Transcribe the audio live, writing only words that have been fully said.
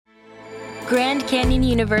Grand Canyon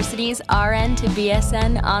University's RN to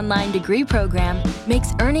BSN online degree program makes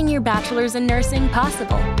earning your bachelor's in nursing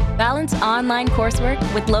possible. Balance online coursework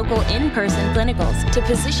with local in-person clinicals to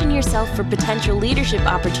position yourself for potential leadership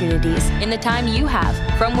opportunities in the time you have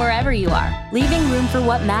from wherever you are, leaving room for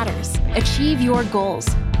what matters. Achieve your goals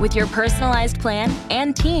with your personalized plan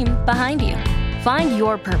and team behind you. Find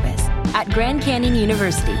your purpose at Grand Canyon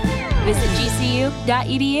University. Visit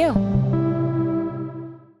gcu.edu.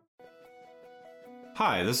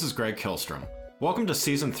 Hi, this is Greg Kilstrom. Welcome to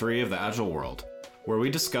Season 3 of The Agile World, where we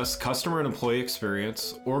discuss customer and employee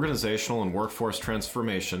experience, organizational and workforce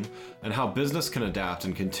transformation, and how business can adapt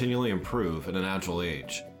and continually improve in an agile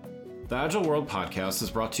age. The Agile World podcast is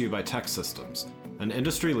brought to you by TEKsystems, an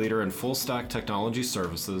industry leader in full-stack technology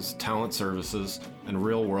services, talent services, and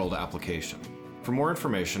real-world application. For more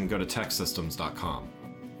information, go to teksystems.com.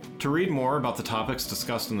 To read more about the topics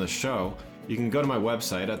discussed in this show, you can go to my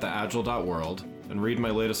website at theagile.world and read my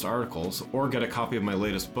latest articles, or get a copy of my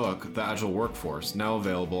latest book, The Agile Workforce, now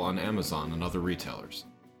available on Amazon and other retailers.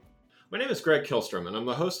 My name is Greg Kilstrom, and I'm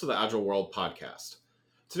the host of the Agile World podcast.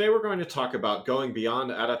 Today we're going to talk about going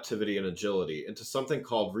beyond adaptivity and agility into something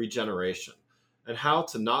called regeneration, and how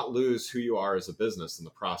to not lose who you are as a business in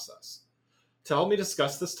the process. To help me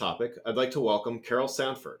discuss this topic, I'd like to welcome Carol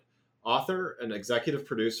Sanford, author and executive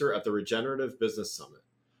producer at the Regenerative Business Summit.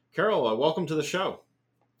 Carol, welcome to the show.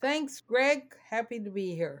 Thanks, Greg. Happy to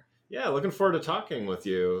be here. Yeah, looking forward to talking with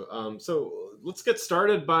you. So let's get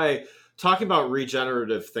started by talking about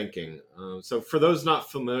regenerative thinking. So for those not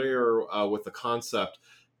familiar with the concept,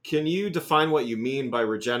 can you define what you mean by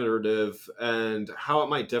regenerative and how it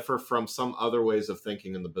might differ from some other ways of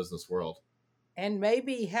thinking in the business world? And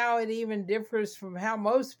maybe how it even differs from how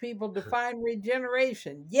most people define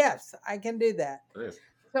regeneration. Yes, I can do that. Nice.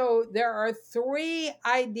 So there are three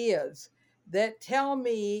ideas that tell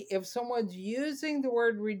me if someone's using the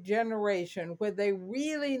word regeneration, whether they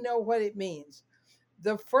really know what it means.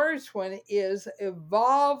 The first one is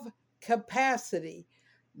evolve capacity.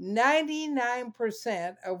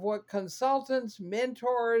 99% of what consultants,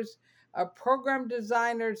 mentors, program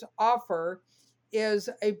designers offer is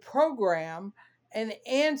a program, an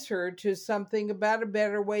answer to something about a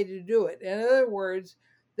better way to do it. In other words,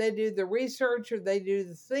 they do the research or they do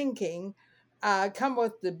the thinking, come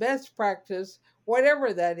with the best practice,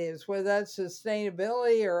 whatever that is, whether that's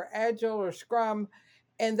sustainability or agile or scrum,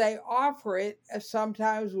 and they offer it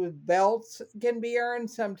sometimes with belts can be earned,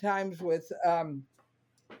 sometimes with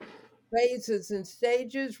phases and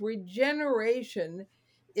stages. Regeneration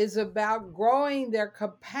is about growing their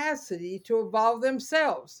capacity to evolve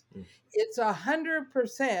themselves. It's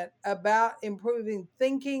 100% about improving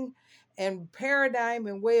thinking and paradigm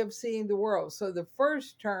and way of seeing the world. So the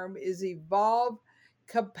first term is evolve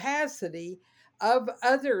capacity of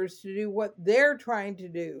others to do what they're trying to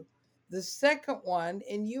do. The second one,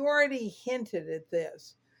 and you already hinted at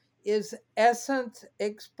this, is essence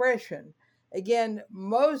expression. Again,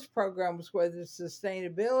 most programs, whether it's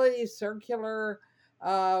sustainability, circular,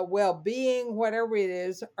 well-being, whatever it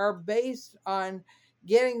is, are based on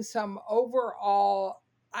getting some overall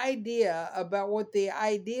idea about what the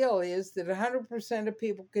ideal is that 100% of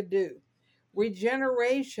people could do.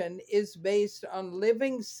 Regeneration is based on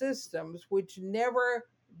living systems which never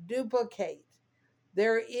duplicate.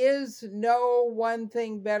 There is no one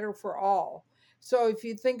thing better for all. So if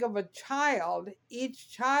you think of a child, each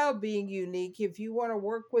child being unique, if you want to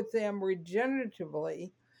work with them regeneratively,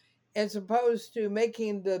 as opposed to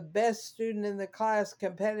making the best student in the class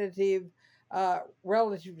competitive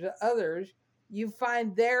relative to others, you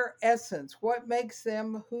find their essence, what makes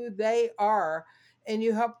them who they are, and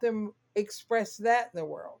you help them express that in the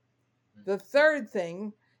world. The third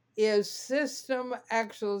thing is system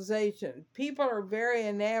actualization. People are very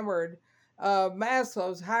enamored of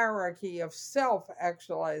Maslow's hierarchy of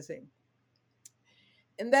self-actualizing.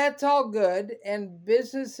 And that's all good, and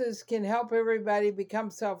businesses can help everybody become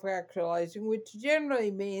self-actualizing, which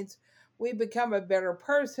generally means we become a better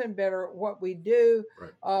person, better at what we do.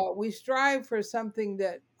 Right. We strive for something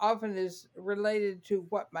that often is related to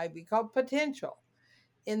what might be called potential.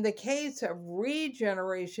 In the case of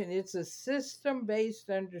regeneration, it's a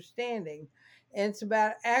system-based understanding, and it's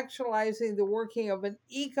about actualizing the working of an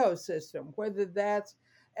ecosystem, whether that's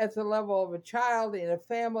at the level of a child in a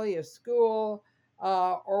family, a school,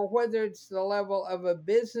 or whether it's the level of a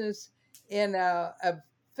business in a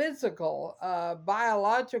physical,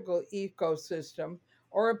 biological ecosystem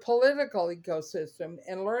or a political ecosystem,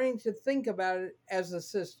 and learning to think about it as a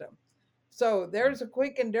system. So there's a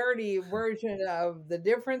quick and dirty version of the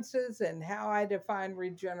differences and how I define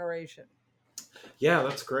regeneration. Yeah,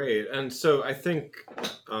 that's great. And so I think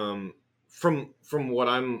from what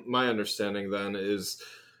my understanding then is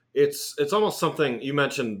it's almost something you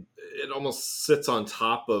mentioned. It almost sits on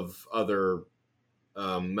top of other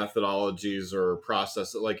methodologies or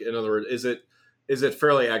process. Like, in other words, is it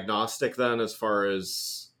fairly agnostic then, as far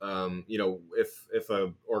as if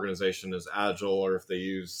a organization is agile, or if they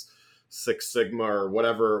use Six Sigma, or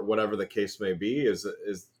whatever the case may be? Is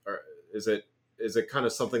it kind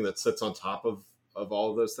of something that sits on top of all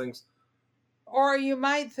of those things? Or you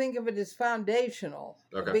might think of it as foundational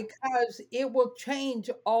Okay. because it will change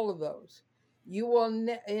all of those.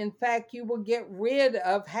 In fact, you will get rid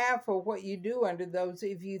of half of what you do under those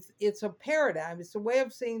if it's a paradigm, it's a way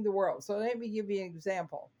of seeing the world. So let me give you an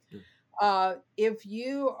example. If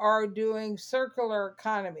you are doing circular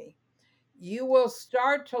economy, you will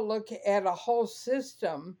start to look at a whole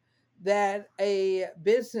system that a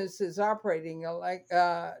business is operating, like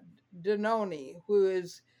Danone, who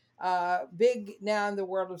is big now in the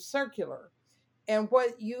world of circular. And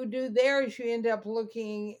what you do there is you end up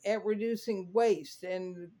looking at reducing waste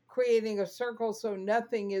and creating a circle so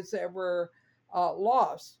nothing is ever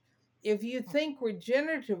lost. If you think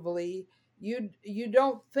regeneratively, you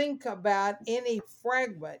don't think about any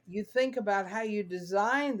fragment. You think about how you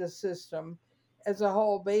design the system as a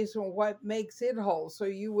whole based on what makes it whole. So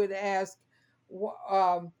you would ask,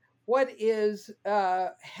 what is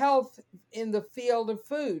health in the field of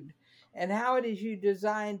food? And how it is you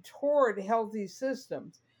design toward healthy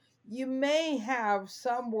systems. You may have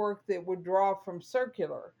some work that would draw from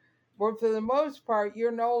circular, but for the most part,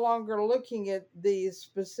 you're no longer looking at the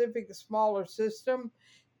specific smaller system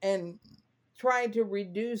and trying to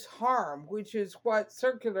reduce harm, which is what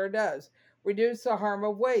circular does, reduce the harm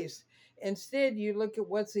of waste. Instead, you look at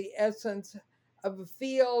what's the essence of a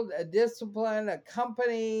field, a discipline, a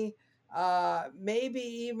company, maybe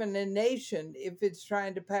even a nation if it's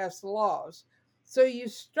trying to pass laws. So you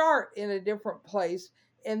start in a different place,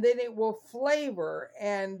 and then it will flavor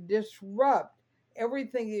and disrupt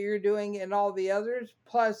everything that you're doing and all the others.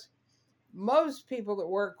 Plus, most people that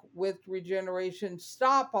work with regeneration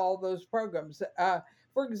stop all those programs.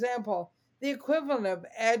 For example, the equivalent of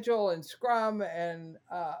Agile and Scrum and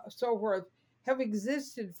so forth have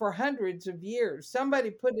existed for hundreds of years.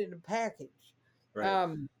 Somebody put it in a package. Right.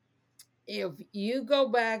 Um, if you go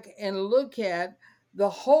back and look at the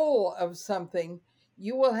whole of something,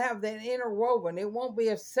 you will have that interwoven. It won't be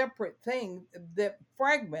a separate thing that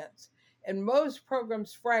fragments. And most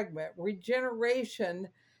programs fragment. Regeneration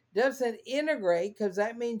doesn't integrate because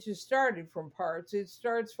that means you started from parts. It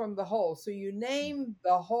starts from the whole. So you name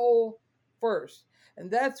the whole first. And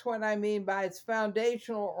that's what I mean by it's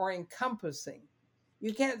foundational or encompassing.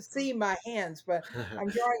 You can't see my hands, but I'm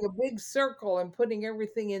drawing a big circle and putting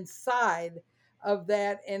everything inside of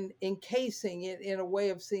that and encasing it in a way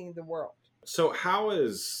of seeing the world. So how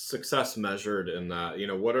is success measured in that?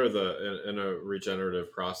 What are in a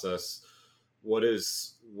regenerative process? What are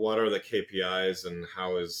the KPIs, and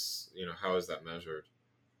how is that measured?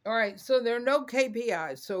 All right, so there are no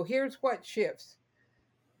KPIs. So here's what shifts.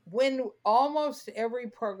 When almost every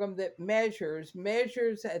program that measures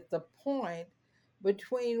at the point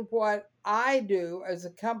between what I do as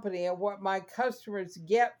a company and what my customers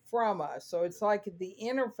get from us. So it's like the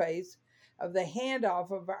interface of the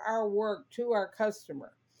handoff of our work to our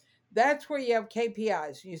customer. That's where you have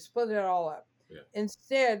KPIs. You split it all up. Yeah.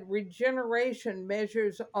 Instead, regeneration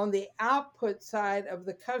measures on the output side of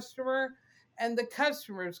the customer and the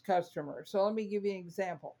customer's customer. So let me give you an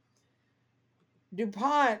example.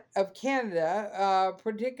 DuPont of Canada,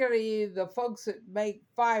 particularly the folks that make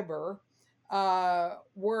fiber,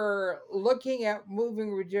 were looking at moving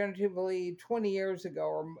regeneratively 20 years ago,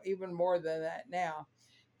 or even more than that now.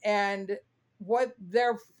 And what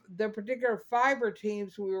the particular fiber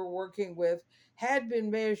teams we were working with had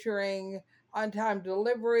been measuring on-time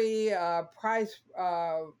delivery, price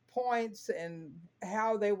points, and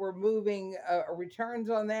how they were moving returns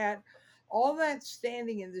on that. All that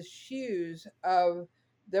standing in the shoes of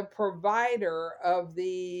the provider of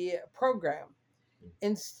the program.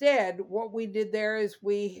 Instead, what we did there is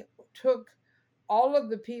we took all of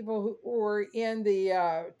the people who were in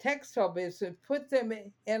the textile business, put them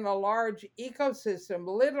in a large ecosystem,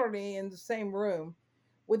 literally in the same room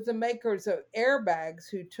with the makers of airbags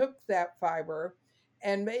who took that fiber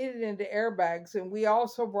and made it into airbags. And we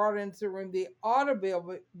also brought into the room the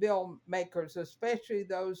automobile makers, especially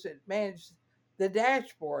those that managed the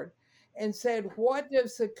dashboard, and said, what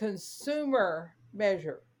does the consumer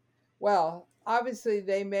measure? Well, obviously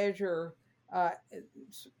they measure uh,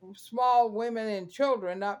 small women and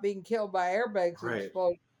children not being killed by airbags Right.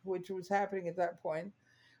 explode, which was happening at that point.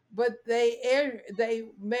 But they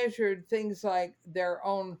measured things like their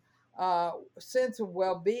own sense of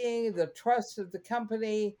well-being, the trust of the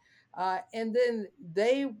company, and then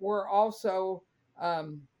they were also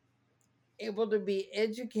um, able to be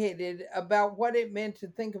educated about what it meant to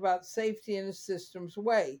think about safety in a systems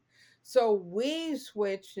way. So we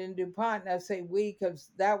switched in DuPont, and I say we because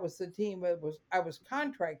that was the team I was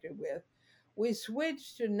contracted with. We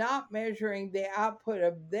switched to not measuring the output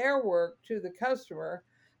of their work to the customer,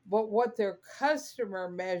 but what their customer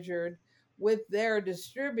measured with their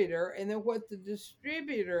distributor, and then what the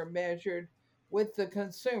distributor measured with the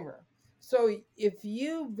consumer. So if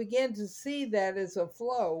you begin to see that as a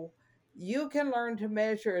flow, you can learn to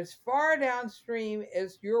measure as far downstream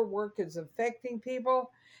as your work is affecting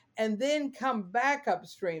people and then come back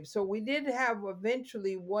upstream. So we did have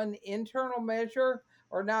eventually one internal measure,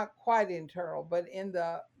 or not quite internal, but in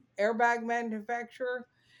the airbag manufacturer,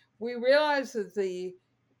 we realized that the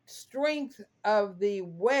strength of the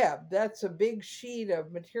web, that's a big sheet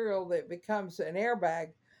of material that becomes an airbag,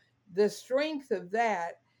 the strength of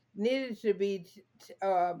that needed to be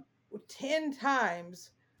 10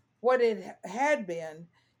 times what it had been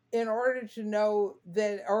in order to know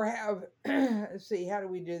that, or have, let's see, how do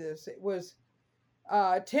we do this? It was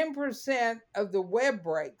 10% of the web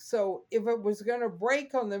break. So if it was going to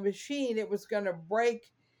break on the machine, it was going to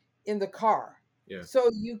break in the car. Yeah.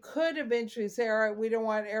 So you could eventually say, all right, we don't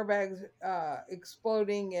want airbags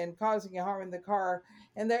exploding and causing harm in the car.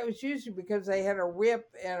 And that was usually because they had a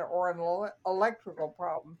rip or an electrical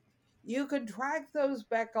problem. You could track those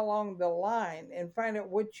back along the line and find out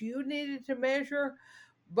what you needed to measure,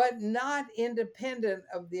 but not independent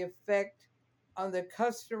of the effect on the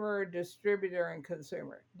customer, distributor, and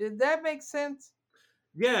consumer. Did that make sense?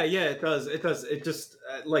 Yeah, yeah, it does. It does. It just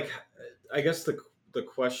like I guess the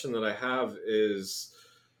question that I have is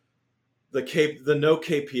the no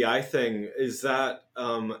KPI thing. Is that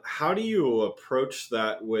how do you approach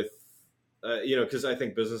that with because I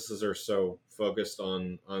think businesses are so focused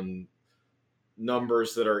on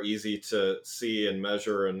numbers that are easy to see and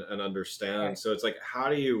measure and understand. Right. So it's like how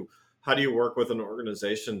do you work with an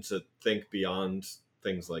organization to think beyond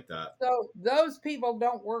things like that? So those people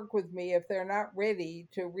don't work with me if they're not ready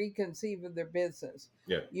to reconceive of their business.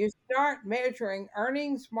 Yeah. You start measuring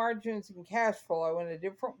earnings, margins, and cash flow in a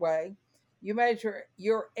different way. You measure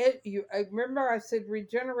remember I said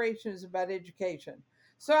regeneration is about education.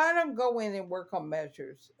 So I don't go in and work on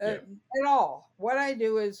measures Yeah. at all. What I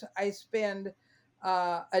do is I spend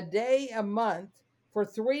a day a month for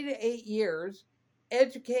 3 to 8 years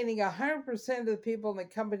educating 100% of the people in the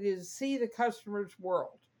company to see the customer's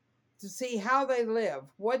world, to see how they live,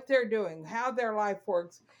 what they're doing, how their life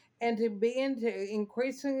works, and to begin to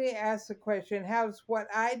increasingly ask the question, how does what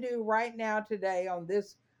I do right now today on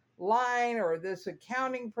this line or this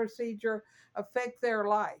accounting procedure affect their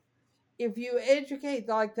life? If you educate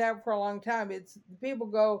like that for a long time, it's people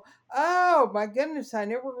go, oh my goodness, I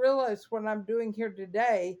never realized what I'm doing here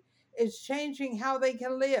today is changing how they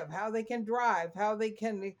can live, how they can drive, how they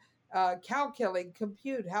can calculate,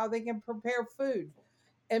 compute, how they can prepare food.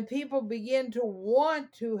 And people begin to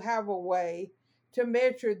want to have a way to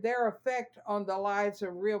measure their effect on the lives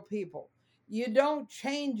of real people. You don't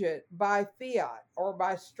change it by fiat or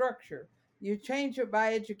by structure. You change it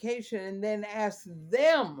by education and then ask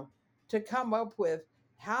them to come up with,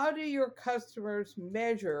 how do your customers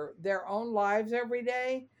measure their own lives every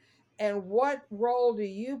day? And what role do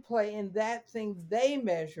you play in that thing they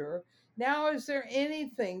measure? Now, is there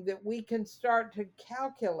anything that we can start to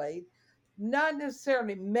calculate, not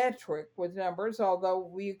necessarily metric with numbers,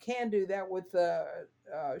 although you can do that with the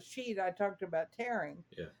sheet I talked about tearing.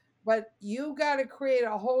 Yeah. But you got to create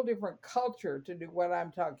a whole different culture to do what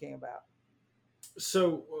I'm talking about.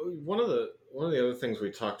 So one of the other things we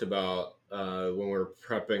talked about when we were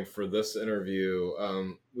prepping for this interview,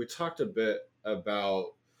 we talked a bit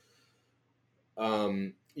about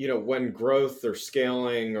when growth or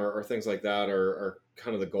scaling or things like that are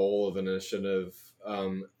kind of the goal of an initiative.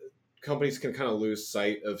 Companies can kind of lose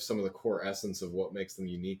sight of some of the core essence of what makes them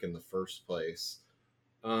unique in the first place.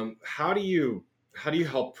 How do you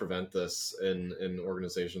help prevent this in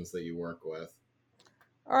organizations that you work with?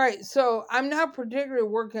 All right, so I'm not particularly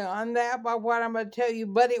working on that by what I'm going to tell you,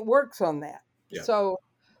 but it works on that. Yeah. So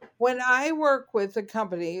when I work with a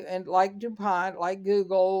company and like DuPont, like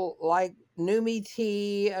Google, like Numi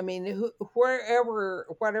Tea, I mean, wherever,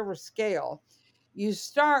 whatever scale, you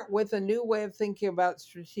start with a new way of thinking about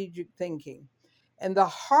strategic thinking. And the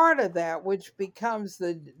heart of that, which becomes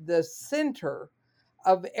the center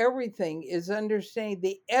of everything, is understanding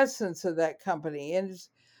the essence of that company. And it's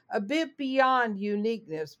a bit beyond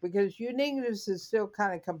uniqueness, because uniqueness is still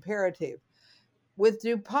kind of comparative. With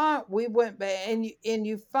DuPont, we went back and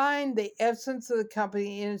you find the essence of the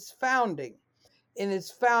company in its founding, in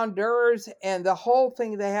its founders, and the whole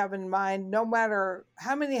thing they have in mind, no matter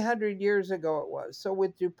how many hundred years ago it was. So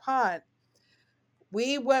with DuPont,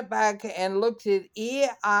 we went back and looked at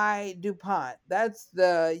E.I. DuPont. That's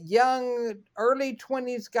the young, early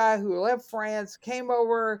 20s guy who left France, came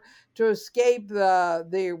over to escape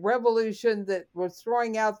the revolution that was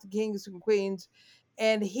throwing out the kings and queens.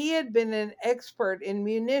 And he had been an expert in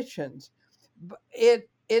munitions. It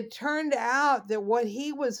turned out that what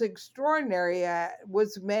he was extraordinary at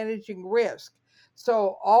was managing risk.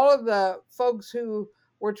 So all of the folks who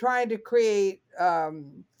were trying to create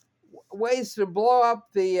ways to blow up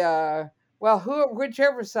the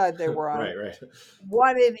whichever side they were on, Right.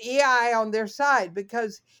 wanted EI on their side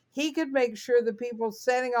because he could make sure the people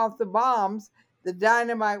setting off the bombs, the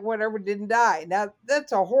dynamite, whatever, didn't die. Now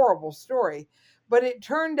that's a horrible story, but it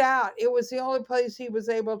turned out it was the only place he was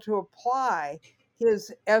able to apply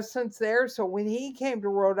his essence there. So when he came to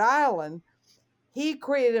Rhode Island, he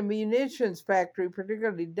created a munitions factory,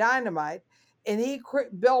 particularly dynamite, and he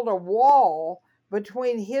built a wall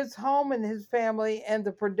between his home and his family and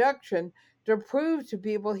the production to prove to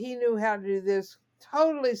people he knew how to do this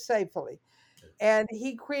totally safely. And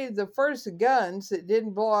he created the first guns that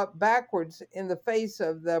didn't blow up backwards in the face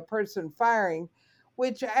of the person firing,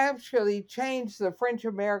 which actually changed the French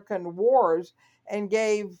American wars and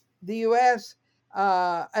gave the U.S.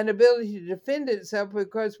 An ability to defend itself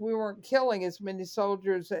because we weren't killing as many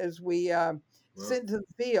soldiers as we sent to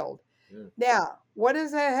the field. Yeah. Now, what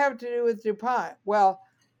does that have to do with DuPont? Well,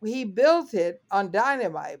 he built it on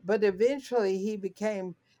dynamite, but eventually he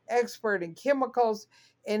became expert in chemicals.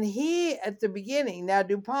 And he, at the beginning, now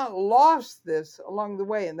DuPont lost this along the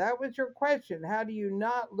way. And that was your question. How do you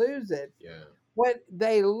not lose it? Yeah. What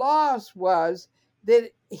they lost was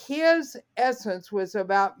that his essence was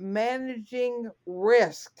about managing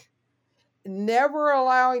risk, never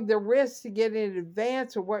allowing the risk to get in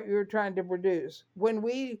advance of what you were trying to produce. When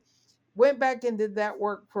we went back and did that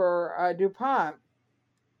work for DuPont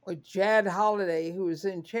with Chad Holliday, who was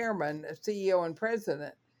in chairman, CEO, and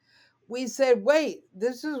president, we said, wait,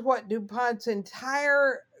 this is what DuPont's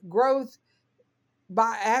entire growth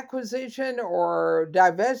by acquisition or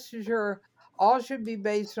divestiture all should be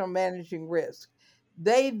based on managing risk.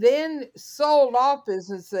 They then sold off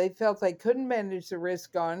business they felt they couldn't manage the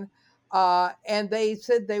risk on, and they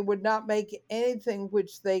said they would not make anything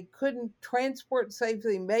which they couldn't transport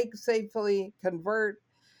safely, make safely, convert,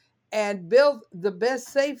 and built the best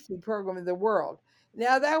safety program in the world.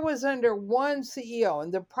 Now, that was under one CEO.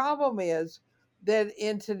 And the problem is that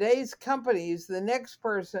in today's companies, the next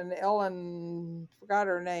person, Ellen, forgot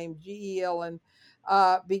her name, GE Ellen,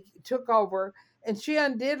 took over, and she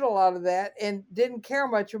undid a lot of that and didn't care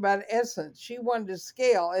much about essence. She wanted to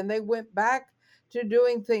scale, and they went back to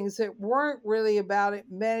doing things that weren't really about it,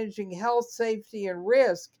 managing health, safety, and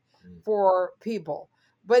risk for people.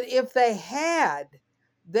 But if they had,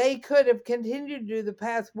 they could have continued to do the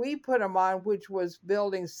path we put them on, which was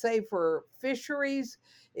building safer fisheries.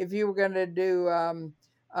 If you were going to do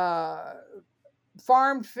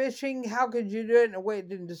farmed fishing, how could you do it in a way it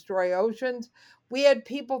didn't destroy oceans? We had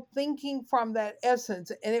people thinking from that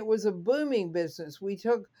essence, and it was a booming business. We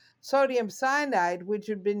took sodium cyanide, which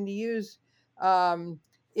had been used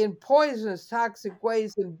in poisonous, toxic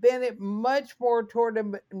ways, and bent it much more toward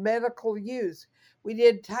a medical use. We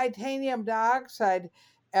did titanium dioxide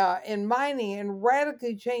in mining and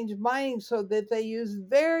radically changed mining so that they use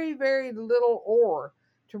very, very little ore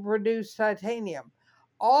to produce titanium.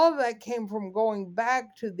 All of that came from going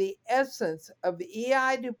back to the essence of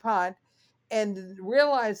E.I. DuPont and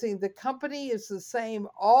realizing the company is the same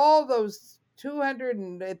all those 200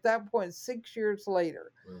 and at that point 6 years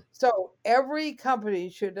later. So every company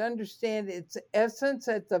should understand its essence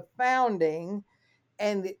at the founding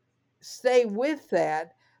and stay with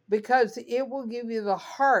that, because it will give you the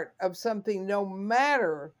heart of something no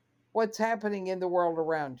matter what's happening in the world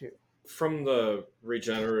around you. From the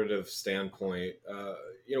regenerative standpoint,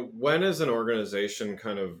 when is an organization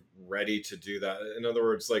kind of ready to do that? In other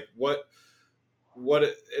words, like what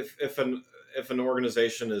if an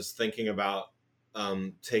organization is thinking about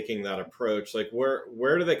taking that approach, like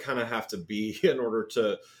where do they kind of have to be in order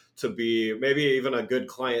to be maybe even a good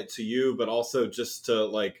client to you, but also just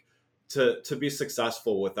to be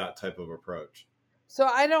successful with that type of approach? So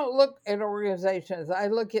I don't look at organizations, I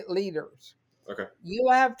look at leaders. Okay. You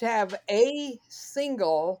have to have a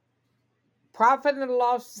single profit and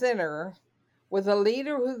loss center with a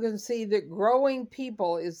leader who can see that growing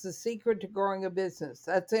people is the secret to growing a business.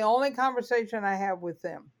 That's the only conversation I have with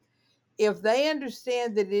them. if they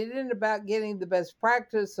understand that it isn't about getting the best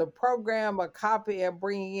practice, a program, a copy, of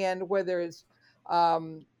bringing in, whether it's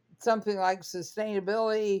um, something like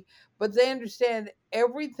sustainability, but they understand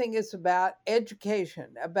everything is about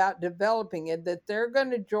education, about developing it, that they're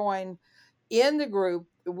going to join in the group.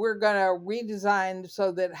 We're going to redesign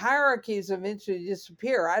so that hierarchies eventually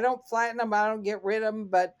disappear. I don't flatten them, I don't get rid of them,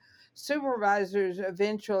 but supervisors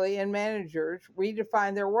eventually and managers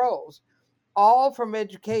redefine their roles, all from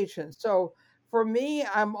education. So for me,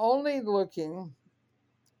 I'm only looking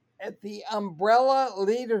at the umbrella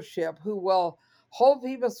leadership who will hold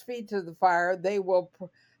people's feet to the fire. They will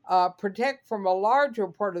protect from a larger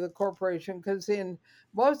part of the corporation, because in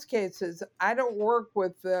most cases, I don't work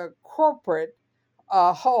with the corporate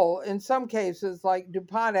whole. In some cases, like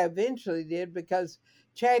DuPont eventually did, because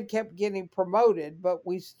Chad kept getting promoted, but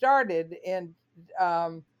we started in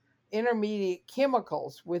um, intermediate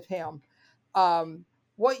chemicals with him. Um,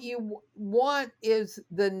 what you want is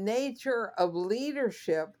the nature of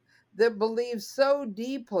leadership that believes so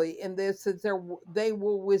deeply in this that they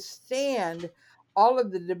will withstand all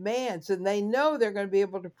of the demands, and they know they're going to be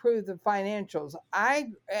able to prove the financials.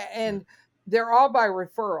 And they're all by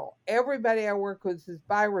referral. Everybody I work with is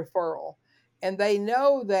by referral. And they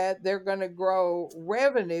know that they're going to grow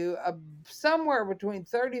revenue of somewhere between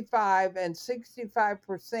 35 and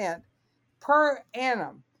 65% per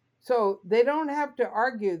annum. So they don't have to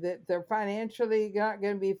argue that they're financially not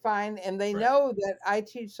going to be fine. And they Right. know that I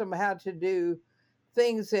teach them how to do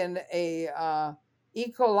things in a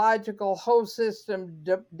ecological whole system,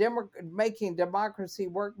 making democracy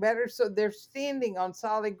work better. So they're standing on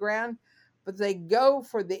solid ground, but they go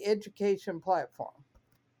for the education platform.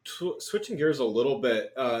 Switching gears a little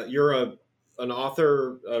bit, you're an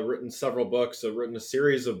author, written several books, written a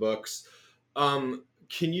series of books.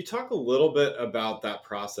 Can you talk a little bit about that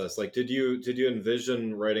process? Like, did you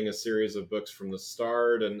envision writing a series of books from the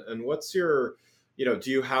start? And what's your, do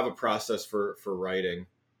you have a process for writing?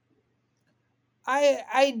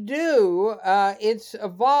 I do. It's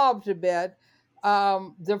evolved a bit.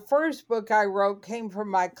 The first book I wrote came from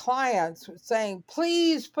my clients saying,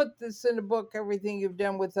 "Please put this in a book. Everything you've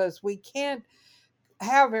done with us. We can't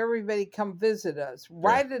have everybody come visit us. Yeah.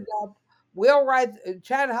 Write it up. We'll write."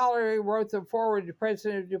 Chad Hollery wrote the foreword to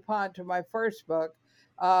President DuPont to my first book,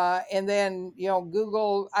 and then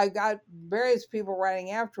Google. I got various people writing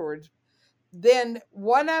afterwards. Then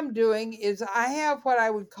what I'm doing is I have what I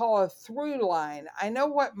would call a through line. I know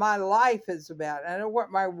what my life is about. I know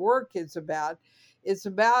what my work is about. It's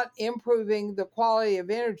about improving the quality of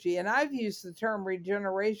energy. And I've used the term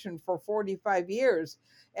regeneration for 45 years.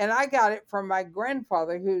 And I got it from my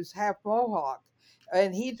grandfather, who's half Mohawk.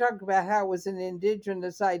 And he talked about how it was an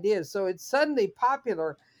indigenous idea. So it's suddenly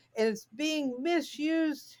popular, and it's being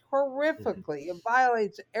misused horrifically. It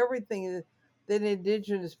violates everything that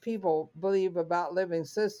indigenous people believe about living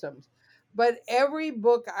systems. But every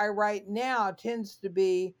book I write now tends to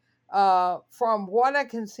be from what I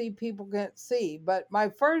can see people can't see. But my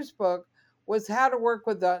first book was how to work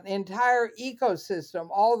with an entire ecosystem,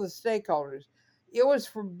 all the stakeholders. It was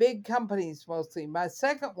for big companies mostly. My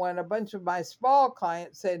second one, a bunch of my small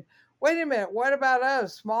clients said, "Wait a minute, what about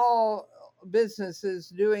us, small businesses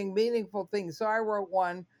doing meaningful things?" So I wrote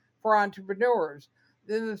one for entrepreneurs.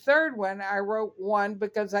 Then the third one, I wrote one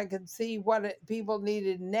because I could see what people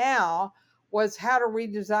needed now was how to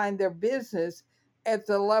redesign their business at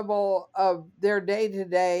the level of their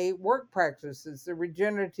day-to-day work practices, the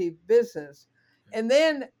regenerative business. And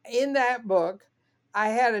then in that book, I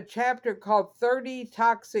had a chapter called 30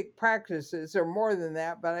 Toxic Practices, or more than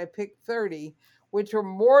that, but I picked 30, which are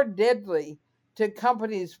more deadly to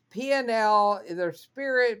companies' P&L, their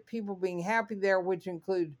spirit, people being happy there, which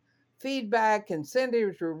include feedback,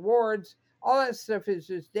 incentives, rewards. All that stuff is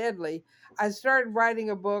just deadly. I started writing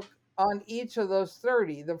a book on each of those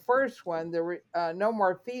 30. The first one, the No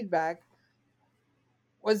More Feedback,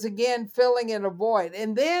 was again filling in a void.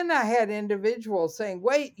 And then I had individuals saying,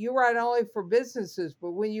 "Wait, you write only for businesses,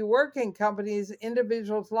 but when you work in companies,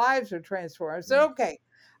 individuals' lives are transformed." I said, Mm. "Okay,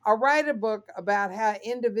 I'll write a book about how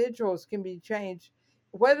individuals can be changed,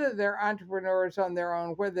 whether they're entrepreneurs on their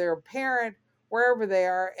own, whether they're a parent, wherever they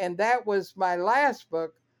are." And that was my last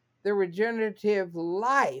book, The Regenerative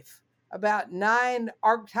Life, about 9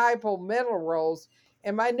 archetypal mental roles.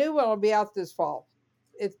 And my new one will be out this fall.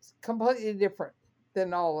 It's completely different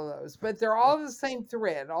than all of those, but they're all the same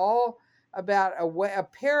thread, all about a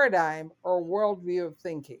paradigm or worldview of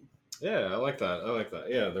thinking. Yeah, I like that. I like that.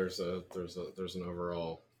 Yeah, there's an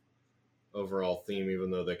overall theme, even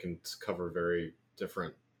though they can cover very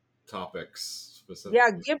different topics specifically?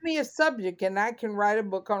 Yeah, give me a subject and I can write a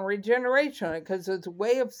book on regeneration because it's a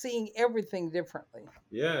way of seeing everything differently.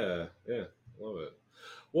 Yeah, love it.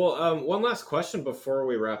 Well, one last question before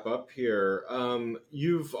we wrap up here.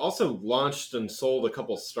 You've also launched and sold a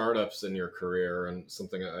couple startups in your career, and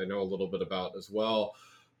something I know a little bit about as well.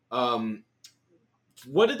 Um,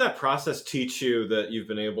 what did that process teach you that you've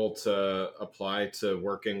been able to apply to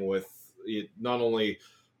working with not only,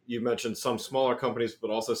 you mentioned some smaller companies, but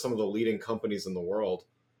also some of the leading companies in the world?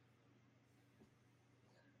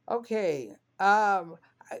 Okay.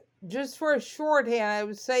 Just for a shorthand, I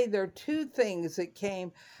would say there are two things that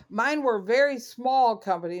came. Mine were very small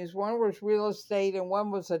companies. One was real estate, and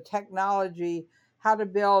one was a technology, how to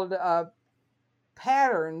build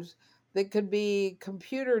patterns that could be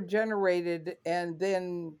computer generated and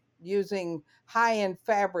then using high end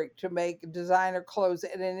fabric to make designer clothes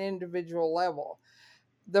at an individual level.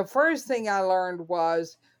 The first thing I learned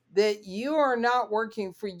was that you are not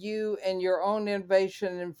working for you and your own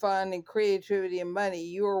innovation and fun and creativity and money.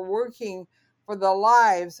 You are working for the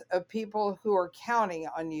lives of people who are counting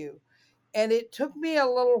on you. And it took me a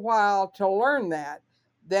little while to learn that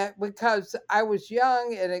because I was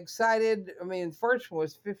young and excited. I mean, the first one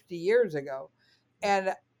was 50 years ago,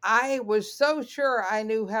 and I was so sure I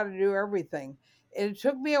knew how to do everything. And it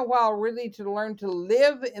took me a while really to learn to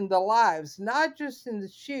live in the lives, not just in the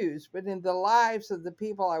shoes, but in the lives of the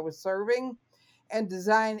people I was serving, and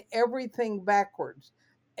design everything backwards.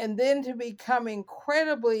 And then to become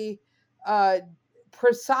incredibly uh,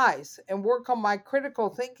 precise and work on my critical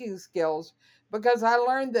thinking skills, because I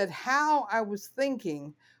learned that how I was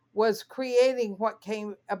thinking was creating what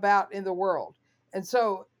came about in the world. And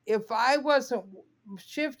so if I wasn't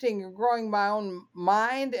shifting and growing my own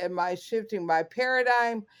mind and my shifting my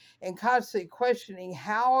paradigm and constantly questioning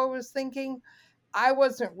how I was thinking, I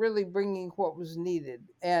wasn't really bringing what was needed.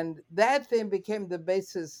 And that then became the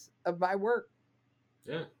basis of my work.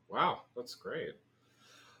 Yeah, wow, that's great.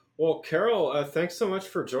 Well, Carol, thanks so much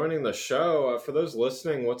for joining the show. For those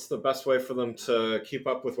listening, what's the best way for them to keep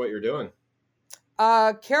up with what you're doing?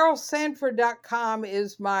 CarolSanford.com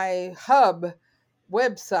is my hub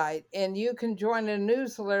website, and you can join a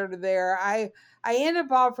newsletter there. I end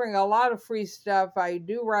up offering a lot of free stuff. I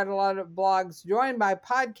do write a lot of blogs. Join my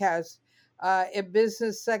podcast at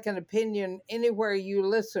Business Second Opinion anywhere you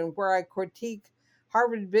listen, where I critique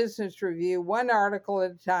Harvard Business Review one article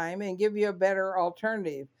at a time and give you a better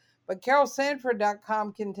alternative. But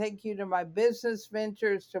CarolSanford.com can take you to my business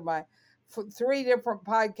ventures, to my three different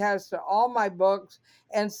podcasts, to all my books,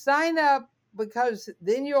 and sign up, because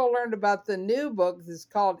then you'll learn about the new book that's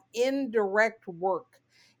called Indirect Work.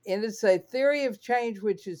 And it's a theory of change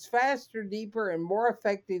which is faster, deeper, and more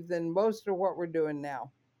effective than most of what we're doing now.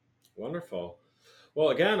 Wonderful.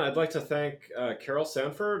 Well, again, I'd like to thank Carol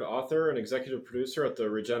Sanford, author and executive producer at the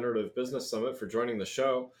Regenerative Business Summit, for joining the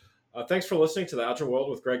show. Thanks for listening to The Agile World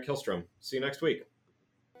with Greg Kihlstrom. See you next week.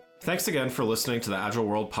 Thanks again for listening to the Agile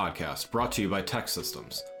World podcast, brought to you by Tech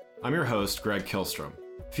Systems. I'm your host, Greg Kihlstrom.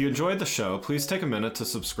 If you enjoyed the show, please take a minute to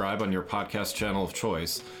subscribe on your podcast channel of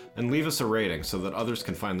choice and leave us a rating so that others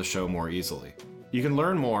can find the show more easily. You can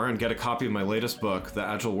learn more and get a copy of my latest book, The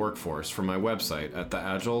Agile Workforce, from my website at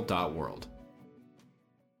theagile.world.